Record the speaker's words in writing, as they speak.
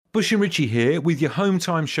Bush and Richie here with your Home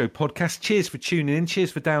Time Show podcast. Cheers for tuning in.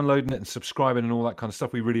 Cheers for downloading it and subscribing and all that kind of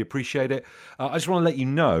stuff. We really appreciate it. I just want to let you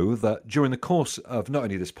know that during the course of not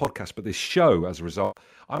only this podcast, but this show, as a result,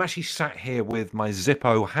 I'm actually sat here with my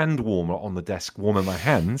Zippo hand warmer on the desk, warming my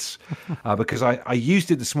hands, because I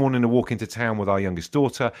used it this morning to walk into town with our youngest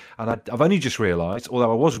daughter. And I've only just realised,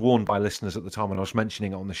 although I was warned by listeners at the time when I was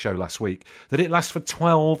mentioning it on the show last week, that it lasts for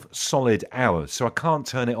 12 solid hours. So I can't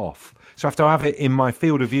turn it off. So I have to have it in my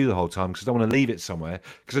field of view the whole time because I don't want to leave it somewhere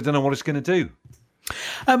because I don't know what it's going to do.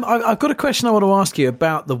 I've got a question I want to ask you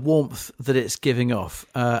about the warmth that it's giving off.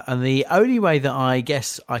 And the only way that I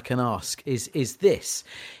guess I can ask is this.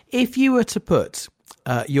 If you were to put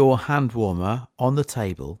your hand warmer on the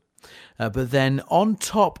table, but then on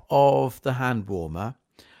top of the hand warmer,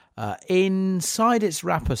 inside its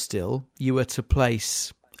wrapper still, you were to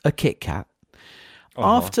place a Kit Kat.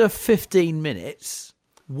 After 15 minutes...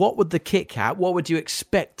 what would the Kit Kat, what would you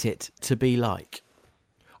expect it to be like?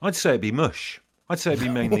 I'd say it'd be mush. I'd say it'd be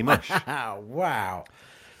mainly mush. Wow.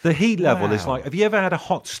 The heat level is like, have you ever had a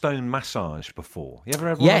hot stone massage before? You ever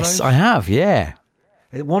had one of those? Yes, I have, yeah.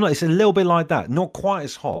 It's a little bit like that. Not quite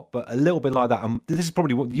as hot, but a little bit like that. And this is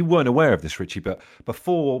probably what you weren't aware of this, Richie, but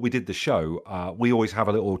before we did the show, we always have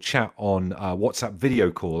a little chat on WhatsApp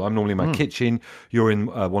video call. I'm normally in my kitchen. You're in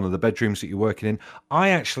one of the bedrooms that you're working in. I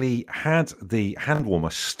actually had the hand warmer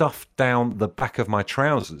stuffed down the back of my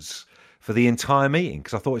trousers for the entire meeting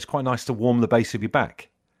because I thought it's quite nice to warm the base of your back.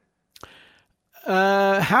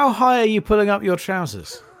 How high are you pulling up your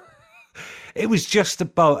trousers? It was just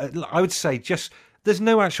about, I would say just... There's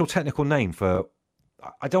no actual technical name for.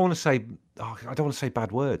 I don't want to say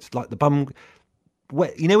bad words like the bum.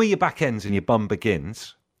 You know where your back ends and your bum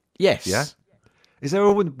begins. Yes. Yeah. Is there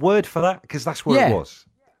a word for that? Because that's where it was.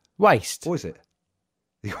 Waist. What is it?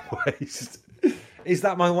 Your waist. Is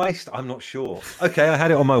that my waist? I'm not sure. Okay, I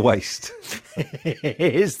had it on my waist.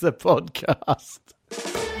 Here's the podcast.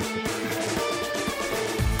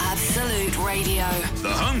 Absolute Radio.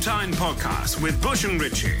 The Home Time Podcast with Bush and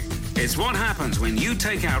Richie. It's what happens when you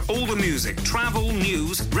take out all the music, travel,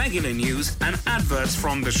 news, regular news, and adverts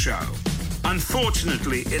from the show.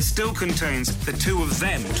 Unfortunately, it still contains the two of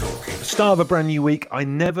them talking. Start of a brand new week. I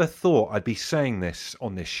never thought I'd be saying this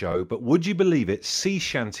on this show, but would you believe it? Sea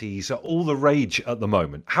shanties are all the rage at the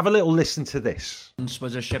moment. Have a little listen to this. Once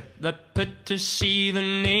was a ship that put to sea. The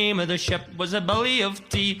name of the ship was a Billy of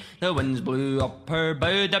Tea. The winds blew up her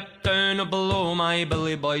bow, up down below my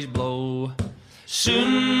Billy boys blow.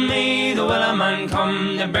 Soon may the Wellerman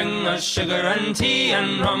come to bring us sugar and tea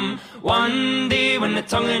and rum. One day when the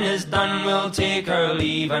tonguing is done, we'll take our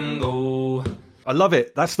leave and go. I love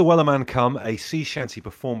it. That's the Wellerman Come, a sea shanty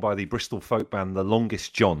performed by the Bristol folk band The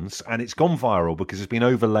Longest Johns, and it's gone viral because it's been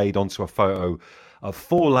overlaid onto a photo of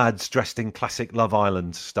four lads dressed in classic Love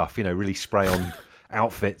Island stuff, you know, really spray-on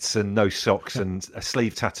outfits and no socks and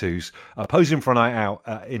sleeve tattoos, posing for a night out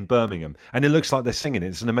in Birmingham. And it looks like they're singing it.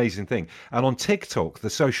 It's an amazing thing. And on TikTok, the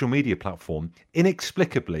social media platform,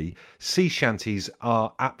 inexplicably, sea shanties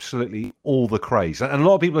are absolutely all the craze. And a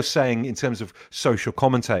lot of people are saying, in terms of social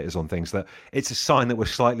commentators on things, that it's a sign that we're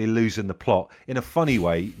slightly losing the plot in a funny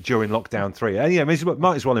way during lockdown 3. And yeah,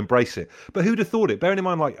 might as well embrace it. But who'd have thought it? Bearing in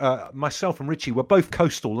mind, like myself and Richie, we're both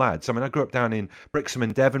coastal lads. I mean, I grew up down in Brixham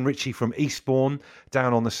and Devon. Richie from Eastbourne,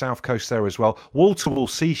 down on the south coast there as well. Wall-to-wall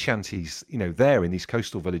sea shanties, you know, there in these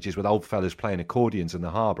coastal villages with old fellas playing accordions in the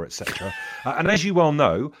harbour, etc. And as you well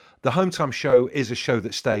know, the Home Time Show is a show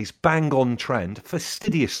that stays bang on trend,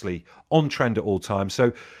 fastidiously on trend at all times.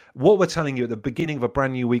 So what we're telling you at the beginning of a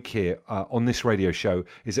brand new week here on this radio show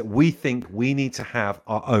is that we think we need to have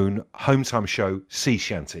our own Home Time Show sea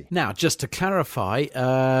shanty. Now, just to clarify,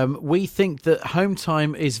 we think that Home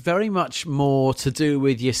Time is very much more to do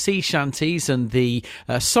with your sea shanties and the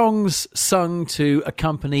songs sung to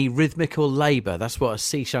accompany rhythmical labour. That's what a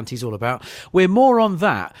sea shanty is all about. We're more on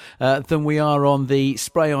that than we are on the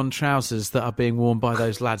spray-on trousers that are being worn by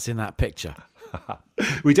those lads in that picture.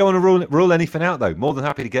 We don't want to rule anything out, though. More than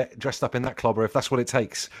happy to get dressed up in that clobber if that's what it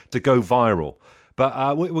takes to go viral.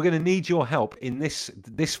 But we're going to need your help in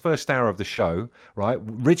this first hour of the show, right?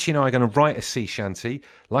 Richie and I are going to write a sea shanty.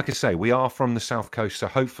 Like I say, we are from the south coast, so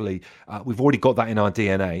hopefully we've already got that in our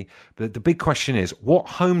DNA. But the big question is, what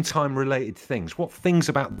home time related things, what things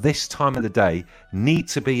about this time of the day need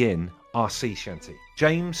to be in our sea shanty?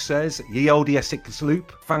 James says, ye olde Essex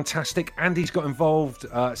Loop, fantastic. Andy's got involved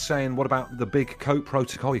saying, what about the big coat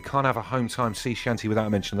protocol? You can't have a home time sea shanty without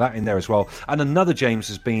mentioning that in there as well. And another James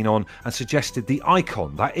has been on and suggested the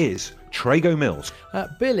icon, that is Trago Mills.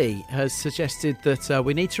 Billy has suggested that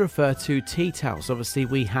we need to refer to tea towels. Obviously,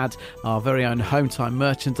 we had our very own home time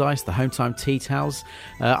merchandise, the home time tea towels.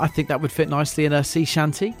 I think that would fit nicely in a sea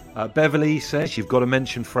shanty. Beverly says, you've got to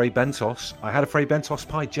mention Fray Bentos. I had a Fray Bentos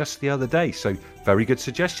pie just the other day, so very good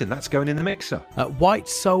suggestion. That's going in the mixer.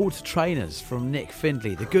 White-soled trainers from Nick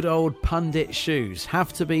Findlay. The good old pundit shoes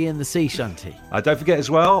have to be in the sea shanty. Don't forget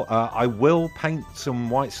as well, I will paint some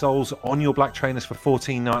white soles on your black trainers for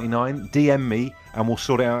 $14.99. DM me and we'll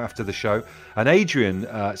sort it out after the show. And Adrian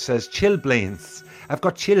says, chilblains. I've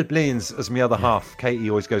got chilblains as my other half. Katie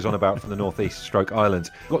always goes on about from the northeast stroke island.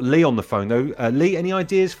 Got Lee on the phone though. Lee, any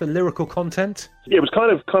ideas for lyrical content? Yeah, it was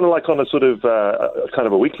kind of like on a sort of kind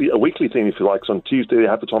of a weekly theme, if you like. So on Tuesday they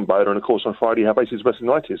have the Tom Boda, and of course on Friday you have Aces vs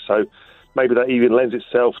United. So maybe that even lends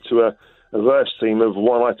itself to a verse theme of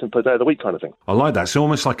one item per day of the week kind of thing. I like that. So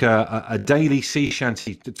almost like a daily sea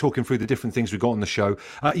shanty, talking through the different things we've got on the show.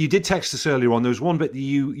 You did text us earlier on. There was one bit that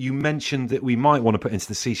you mentioned that we might want to put into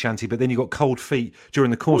the sea shanty, but then you got cold feet during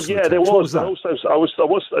the course of the text. There was. What was that? Also, I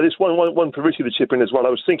was this one for Richie to chip in as well. I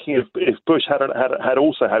was thinking if Bush had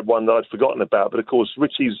also had one that I'd forgotten about, but of course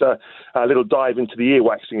Richie's little dive into the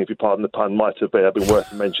earwaxing, if you pardon the pun, might have been worth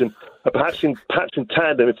a mention. Perhaps in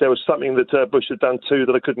tandem, if there was something that Bush had done too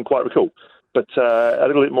that I couldn't quite recall. But a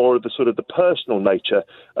little bit more of the sort of the personal nature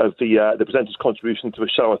of the presenter's contribution to a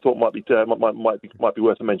show, I thought might be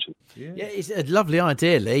worth a mention. Yeah, it's a lovely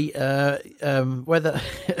idea, Lee.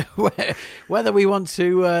 Whether we want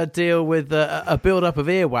to deal with a build-up of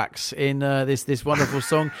earwax in this wonderful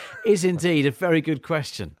song is indeed a very good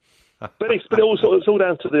question. But it's all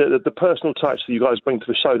down to the personal touch that you guys bring to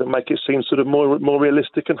the show that make it seem sort of more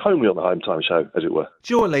realistic and homely on the Home Time show, as it were.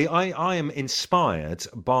 Surely, I am inspired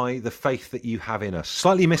by the faith that you have in us.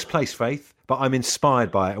 Slightly misplaced faith, but I'm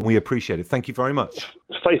inspired by it, and we appreciate it. Thank you very much.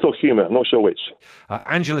 Faith or humour, I'm not sure which.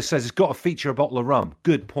 Angela says it's got to feature a bottle of rum.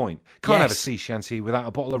 Good point. Can't have a sea shanty without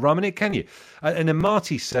a bottle of rum in it, can you? And then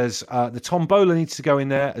Marty says the tombola needs to go in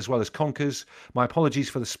there as well as conkers. My apologies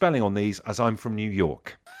for the spelling on these, as I'm from New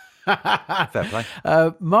York. Fair play.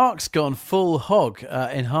 Mark's gone full hog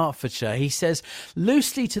in Hertfordshire. He says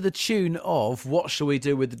loosely to the tune of What Shall We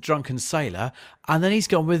Do with the Drunken Sailor? And then he's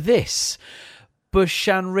gone with this. Bush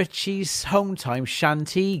and Richie's home time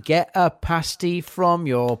shanty. Get a pasty from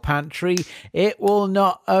your pantry. It will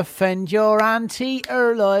not offend your auntie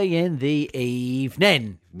early in the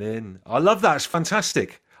evening. I love that. It's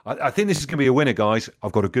fantastic. I think this is going to be a winner, guys.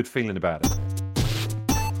 I've got a good feeling about it.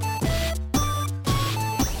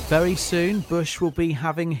 Very soon, Bush will be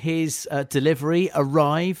having his delivery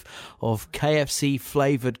arrive of KFC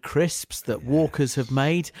flavoured crisps that Walkers have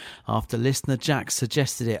made after listener Jack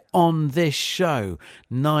suggested it on this show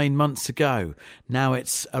 9 months ago. Now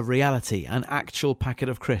it's a reality, an actual packet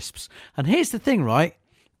of crisps. And here's the thing, right?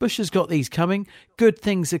 Bush has got these coming. Good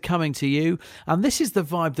things are coming to you. And this is the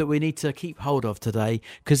vibe that we need to keep hold of today,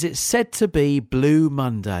 because it's said to be Blue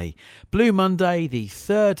Monday. Blue Monday, the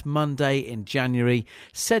third Monday in January,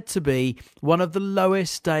 said to be one of the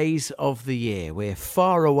lowest days of the year. We're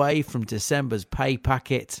far away from December's pay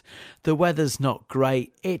packet. The weather's not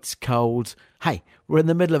great. It's cold. Hey, we're in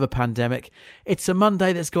the middle of a pandemic. It's a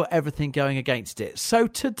Monday that's got everything going against it. So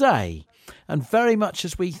today, and very much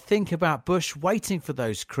as we think about Bush waiting for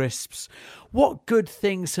those crisps, what good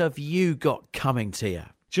things have you got coming to you?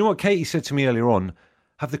 Do you know what Katie said to me earlier on?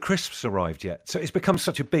 Have the crisps arrived yet? So it's become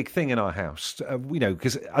such a big thing in our house,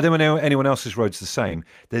 because I don't know anyone else's road's the same.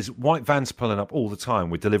 There's white vans pulling up all the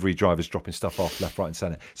time with delivery drivers dropping stuff off left, right and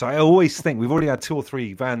centre. So I always think, we've already had 2 or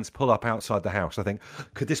 3 vans pull up outside the house. I think,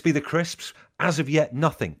 could this be the crisps? As of yet,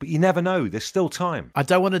 nothing. But you never know. There's still time. I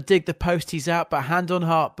don't want to dig the posties out, but hand on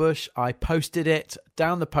heart, Bush, I posted it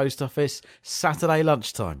down the post office Saturday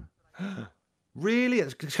lunchtime. Really?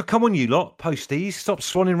 Come on, you lot, posties. Stop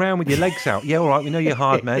swanning around with your legs out. Yeah, all right, we know you're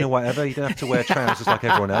hard men or whatever. You don't have to wear trousers like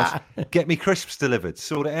everyone else. Get me crisps delivered.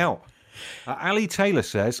 Sort it out. Ali Taylor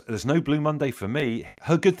says, there's no Blue Monday for me.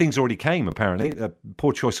 Her good things already came, apparently.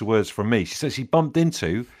 Poor choice of words from me. She says she bumped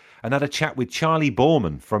into and had a chat with Charlie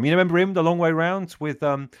Borman from, you remember him, The Long Way Round? With,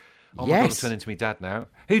 oh my God, I'm turning into me dad now.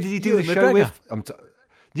 Who did he do the show with?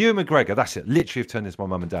 Ewan McGregor, that's it. Literally have turned into my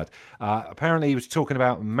mum and dad. Apparently he was talking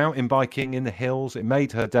about mountain biking in the hills. It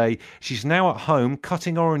made her day. She's now at home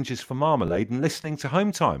cutting oranges for marmalade and listening to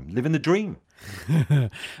Home Time, living the dream.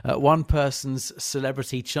 One person's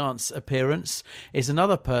celebrity chance appearance is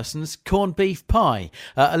another person's corned beef pie.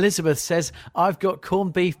 Elizabeth says, I've got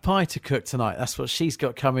corned beef pie to cook tonight. That's what she's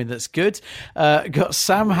got coming. That's good. Got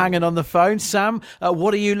Sam hanging on the phone. Sam,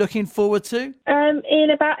 what are you looking forward to? In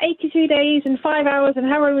about 82 days and 5 hours and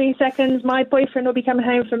however many seconds, my boyfriend will be coming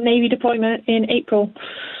home from Navy deployment in April.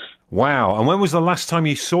 Wow. And when was the last time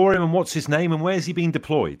you saw him, and what's his name, and where's he been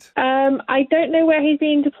deployed? I don't know where he's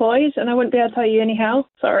being deployed, and I wouldn't be able to tell you anyhow.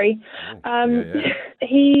 Sorry.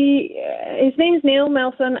 His name's Neil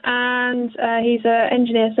Melson, and he's an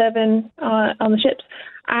engineer serving on the ships.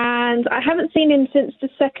 And I haven't seen him since the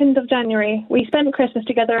 2nd of January. We spent Christmas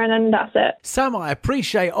together, and then that's it. Sam, I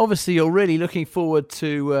appreciate, obviously, you're really looking forward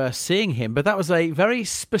to seeing him, but that was a very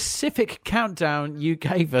specific countdown you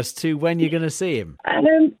gave us to when you're going to see him.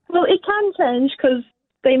 Well, it can change, because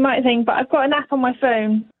they might think, but I've got an app on my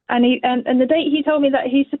phone, and the date he told me that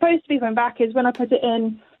he's supposed to be coming back is when I put it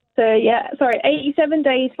in. So, 87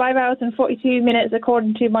 days, 5 hours and 42 minutes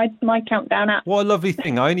according to my countdown app. What a lovely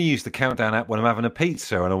thing. I only use the countdown app when I'm having a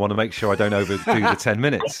pizza and I want to make sure I don't overdo the 10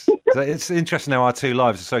 minutes. So it's interesting how our two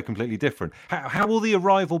lives are so completely different. How will the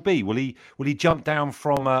arrival be? Will he jump down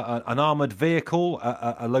from an armoured vehicle,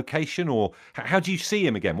 a location, or how do you see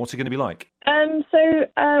him again? What's it going to be like?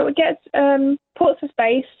 We get ports for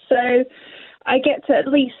space, so I get to at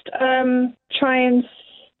least try and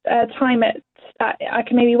time it. I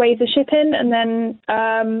can maybe wave the ship in, and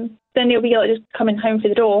then he'll be able to just come in home through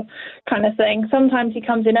the door kind of thing. Sometimes he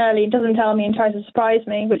comes in early and doesn't tell me and tries to surprise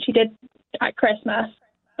me, which he did at Christmas.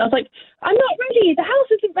 I was like, I'm not ready, the house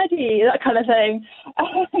isn't ready, that kind of thing.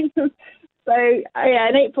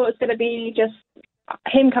 In April it's going to be just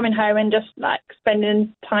him coming home and just like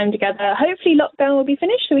spending time together. Hopefully lockdown will be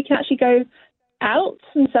finished so we can actually go out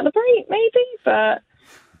and celebrate maybe, but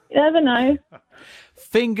you never know.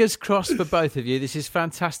 Fingers crossed for both of you. This is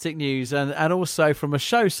fantastic news. And also from a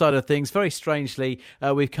show side of things, very strangely,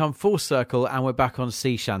 we've come full circle and we're back on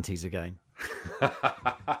sea shanties again.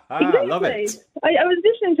 I love it. I was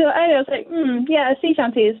listening to it earlier. I was like, sea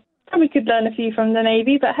shanties. Probably could learn a few from the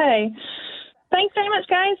Navy, but hey. Thanks very much,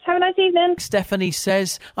 guys. Have a nice evening. Stephanie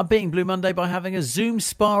says, I'm beating Blue Monday by having a Zoom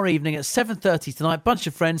spa evening at 7:30 tonight. Bunch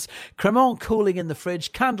of friends, Cremant cooling in the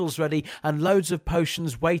fridge, candles ready, and loads of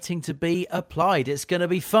potions waiting to be applied. It's going to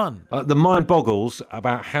be fun. The mind boggles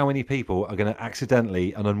about how many people are going to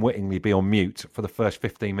accidentally and unwittingly be on mute for the first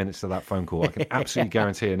 15 minutes of that phone call. I can absolutely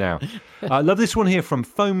guarantee it now. I love this one here from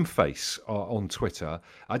Foamface on Twitter.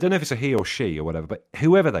 I don't know if it's a he or she or whatever, but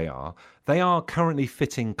whoever they are currently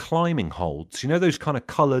fitting climbing holds. You know those kind of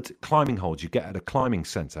coloured climbing holds you get at a climbing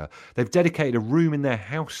centre? They've dedicated a room in their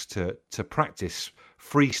house to practice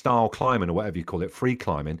freestyle climbing or whatever you call it, free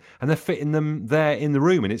climbing, and they're fitting them there in the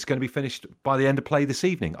room, and it's going to be finished by the end of play this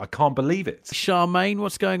evening. I can't believe it. Charmaine,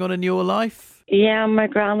 what's going on in your life? Yeah, my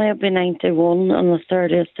granny will be 91 on the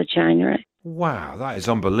 30th of January. Wow, that is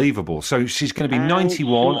unbelievable. So she's going to be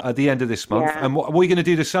 91 at the end of this month. Yeah. And what are we going to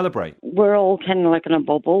do to celebrate? We're all kind of like in a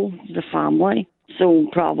bubble, the family. So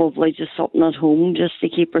probably just something at home just to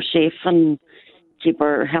keep her safe and keep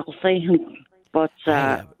her healthy. But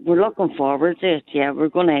we're looking forward to it. Yeah, we're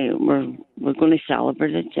going to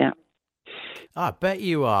celebrate it. Yeah. I bet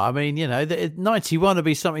you are. I mean, 91 would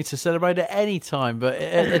be something to celebrate at any time, but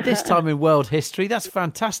at this time in world history, that's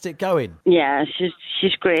fantastic going. Yeah,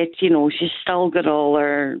 she's great. She's still got all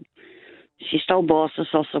her. She still bosses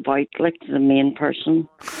us about, like the main person.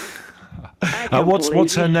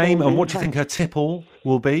 What's her name, and what do you think her tipple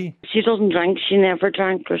will be? She doesn't drink. She never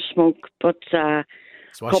drank or smoked, but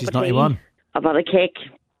that's why she's 91. About a cake,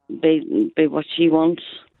 be what she wants.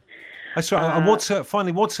 That's right. And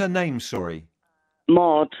what's her name? Sorry.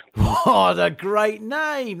 Maud. What a great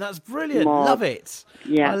name. That's brilliant. Maud. Love it.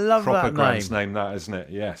 Yeah. I love Proper that name. grand's name, that, isn't it?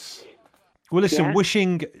 Yes. Well, listen,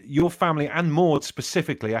 wishing your family and Maud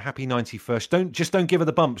specifically a happy 91st. Don't give her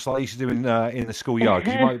the bumps like I used to do in the schoolyard,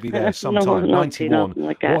 because you might be there sometime. 91.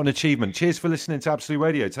 Like what an achievement. Cheers for listening to Absolute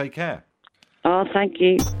Radio. Take care. Oh, thank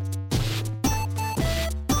you.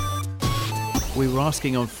 We were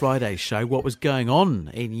asking on Friday's show what was going on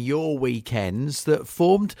in your weekends that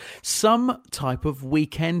formed some type of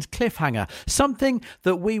weekend cliffhanger, something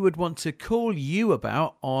that we would want to call you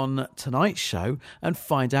about on tonight's show and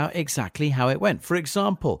find out exactly how it went. For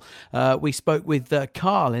example, we spoke with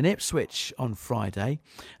Carl in Ipswich on Friday.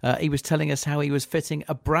 He was telling us how he was fitting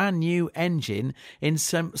a brand new engine in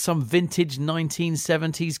some vintage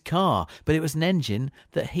 1970s car, but it was an engine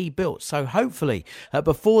that he built. So hopefully,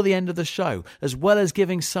 before the end of the show, as well as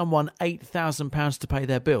giving someone £8,000 to pay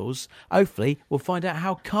their bills, hopefully we'll find out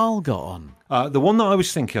how Carl got on. The one that I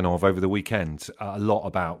was thinking of over the weekend a lot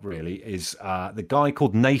about, really, is the guy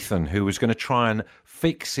called Nathan who was going to try and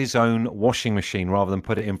fix his own washing machine rather than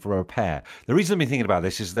put it in for a repair. The reason I've been thinking about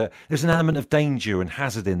this is that there's an element of danger and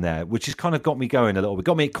hazard in there, which has kind of got me going a little bit,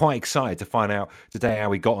 got me quite excited to find out today how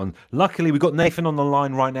we got on. Luckily, we've got Nathan on the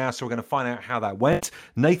line right now, so we're going to find out how that went.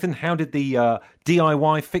 Nathan, how did the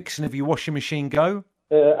DIY fixing of your washing machine go?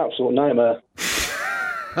 Absolute nightmare.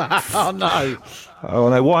 Oh, no. Oh,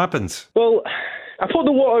 no, what happened? Well, I put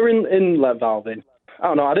the water inlet valve in. I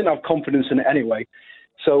don't know, I didn't have confidence in it anyway.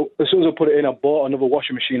 So as soon as I put it in, I bought another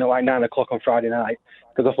washing machine at like 9 o'clock on Friday night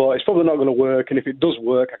because I thought it's probably not going to work, and if it does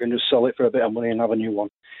work, I can just sell it for a bit of money and have a new one.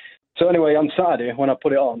 So anyway, on Saturday, when I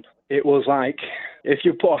put it on, it was like if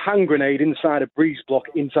you put a hand grenade inside a breeze block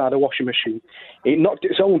inside a washing machine. It knocked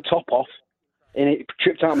its own top off, and it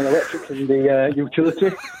tripped out my electrics in the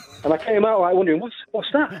utility. And I came out like wondering, what's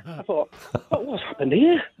that? I thought, what's happened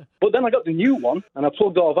here? But then I got the new one, and I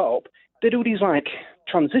plugged all that up. They do these like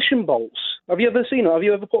transition bolts. Have you ever seen it? Have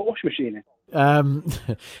you ever put a washing machine in?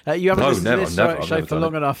 You haven't listened to never, this never, show for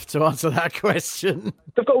long enough to answer that question.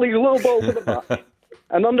 They've got these little bolts at the back,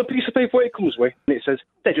 and on the piece of paper it comes with, it says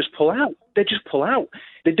they just pull out. They just pull out.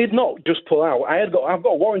 They did not just pull out. I've got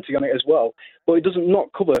a warranty on it as well, but it doesn't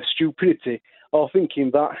not cover stupidity or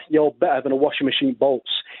thinking that you're better than a washing machine bolts.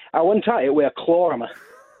 I went at it with a claw hammer,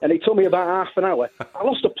 and it took me about half an hour. I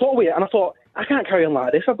lost a plot with it, and I thought, I can't carry on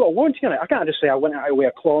like this. I've got a warranty on it. I can't just say I went at it with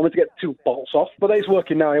a claw hammer to get 2 bolts off. But it's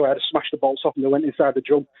working now anyway. I just smashed the bolts off and they went inside the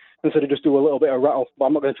drum instead of just do a little bit of rattle. But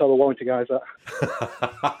I'm not going to tell the warranty guys that.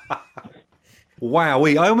 Wow,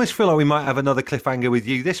 I almost feel like we might have another cliffhanger with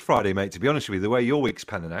you this Friday, mate, to be honest with you, the way your week's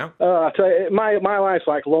panning out. I tell you, my life's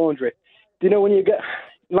like laundry. Do you know when you get,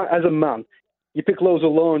 like, as a man, you pick loads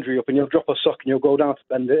of laundry up and you'll drop a sock and you'll go down to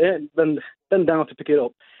bend down to pick it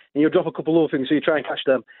up. And you'll drop a couple of things so you try and catch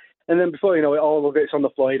them. And then before you know it, all of it's on the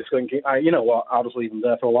floor. You're just going, you know what, I'll just leave them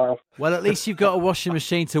there for a while. Well, at least you've got a washing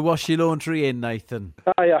machine to wash your laundry in, Nathan.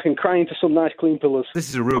 I can cry into some nice clean pillows. This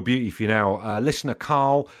is a real beauty for you now. Listener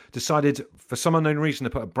Carl decided, for some unknown reason, to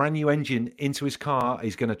put a brand new engine into his car.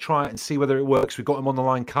 He's going to try it and see whether it works. We've got him on the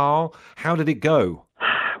line. Carl, how did it go?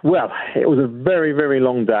 Well, it was a very, very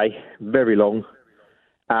long day. Very long.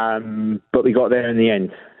 But we got there in the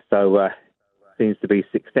end. So seems to be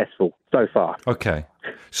successful so far. Okay.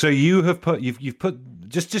 So you've put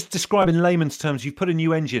just describe in layman's terms, you've put a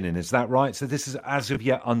new engine in, is that right? So this is as of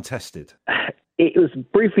yet untested. It was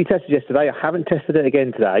briefly tested yesterday. I haven't tested it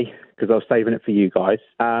again today because I was saving it for you guys.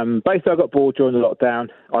 Basically, I got bored during the lockdown.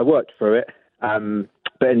 I worked through it.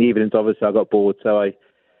 But in the evenings, obviously, I got bored. So I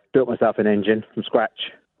built myself an engine from scratch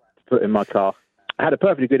to put in my car. I had a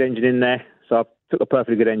perfectly good engine in there. So I took a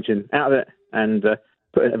perfectly good engine out of it and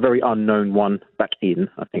put a very unknown one back in.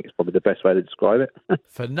 I think it's probably the best way to describe it.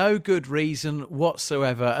 For no good reason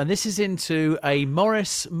whatsoever. And this is into a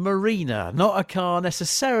Morris Marina, not a car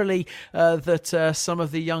necessarily that some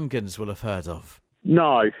of the young'uns will have heard of.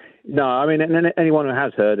 No. I mean, anyone who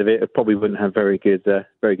has heard of it probably wouldn't have very good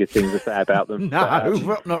things to say about them.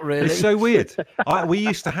 No, not really. It's so weird. We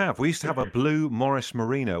used to have a blue Morris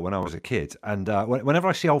Marina when I was a kid, and whenever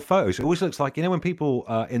I see old photos, it always looks like, when people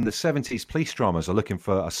in the 70s police dramas are looking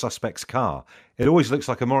for a suspect's car, it always looks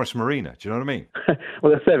like a Morris Marina. Do you know what I mean?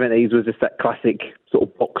 Well, the 70s was just that classic sort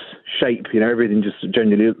of box shape. Everything just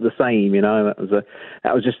generally looked the same.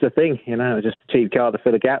 That was just the thing. It was just a cheap car to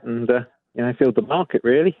fill a gap and. Filled the market,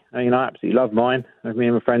 really. I absolutely love mine. Me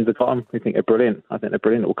and my friends have got them. We think they're brilliant. I think they're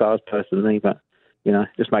brilliant little cars, personally, but, it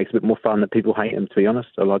just makes it a bit more fun that people hate them, to be honest.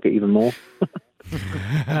 I like it even more.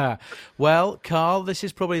 Well, Carl, this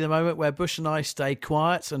is probably the moment where Bush and I stay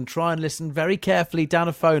quiet and try and listen very carefully down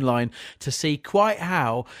a phone line to see quite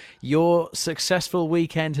how your successful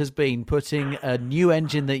weekend has been putting a new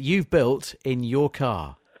engine that you've built in your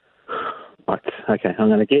car. Right, okay, I'm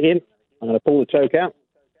going to get in. I'm going to pull the choke out.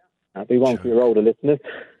 That'll be one for your older listeners.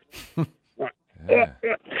 Right. Yeah.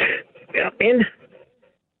 In.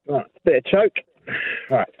 Right. Bit of choke.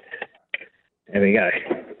 Right. There we go.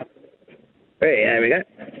 There we go.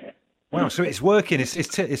 Wow, so it's working.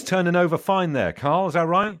 It's turning over fine there, Carl. Is that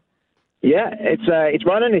right? Yeah, it's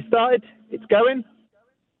running. It started. It's going.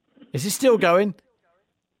 Is it still going?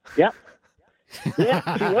 Yep. Yeah,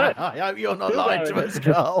 I hope you're not lying to us,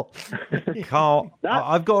 Carl. Carl,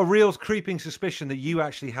 I've got a real creeping suspicion that you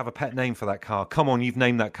actually have a pet name for that car. Come on, you've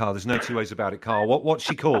named that car. There's no two ways about it, Carl. What's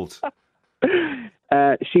she called?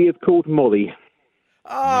 She is called Molly.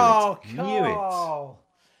 Oh, Carl.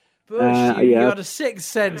 Bush, you had a sixth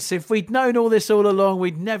sense. If we'd known all this all along,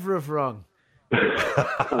 we'd never have rung.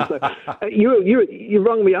 You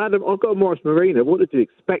rung me. I've got a Morris Marina. What did you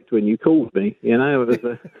expect when you called me? It was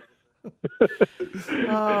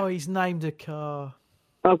Oh, he's named a car.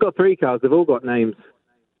 I've got 3 cars. They've all got names.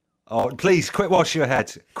 Oh, please, quit whilst you're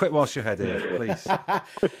ahead. Quit whilst you're ahead here, please.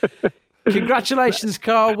 Congratulations,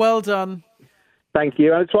 Carl. Well done. Thank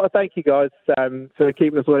you. I just want to thank you guys for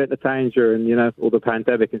keeping us all entertained during, all the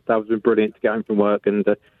pandemic and stuff. It's been brilliant to get home from work and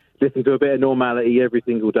listen to a bit of normality every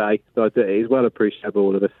single day. So it's well appreciated by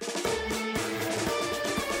all of us.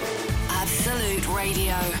 Absolute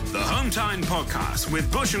Radio. The Hometime Podcast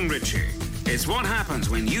with Bush and Richie. It's what happens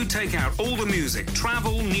when you take out all the music,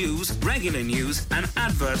 travel, news, regular news, and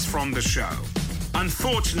adverts from the show.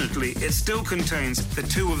 Unfortunately, it still contains the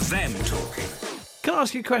two of them talking. Can I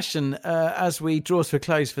ask you a question as we draw to a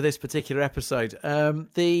close for this particular episode?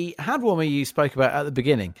 The hand warmer you spoke about at the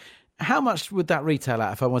beginning, how much would that retail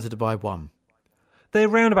at if I wanted to buy one? They're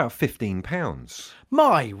around about £15.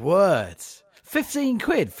 My word. 15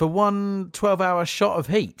 quid for one 12-hour shot of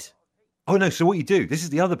heat. Oh, no, so what you do, this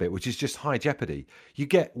is the other bit, which is just high jeopardy. You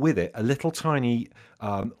get with it a little tiny,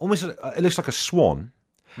 almost, it looks like a swan.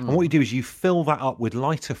 And what you do is you fill that up with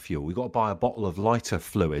lighter fuel. You've got to buy a bottle of lighter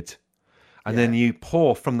fluid. And then you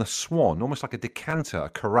pour from the swan, almost like a decanter, a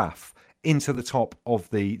carafe, into the top of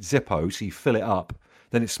the Zippo. So you fill it up.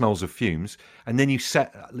 Then it smells of fumes. And then you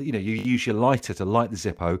you use your lighter to light the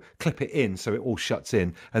Zippo, clip it in so it all shuts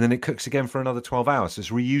in. And then it cooks again for another 12 hours. So it's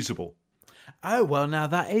reusable. Oh, well, now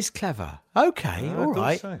that is clever. Okay, all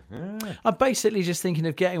right. So. Yeah. I'm basically just thinking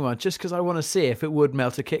of getting one just because I want to see if it would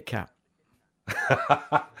melt a Kit Kat.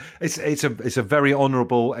 It's a very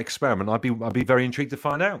honourable experiment. I'd be very intrigued to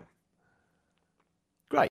find out.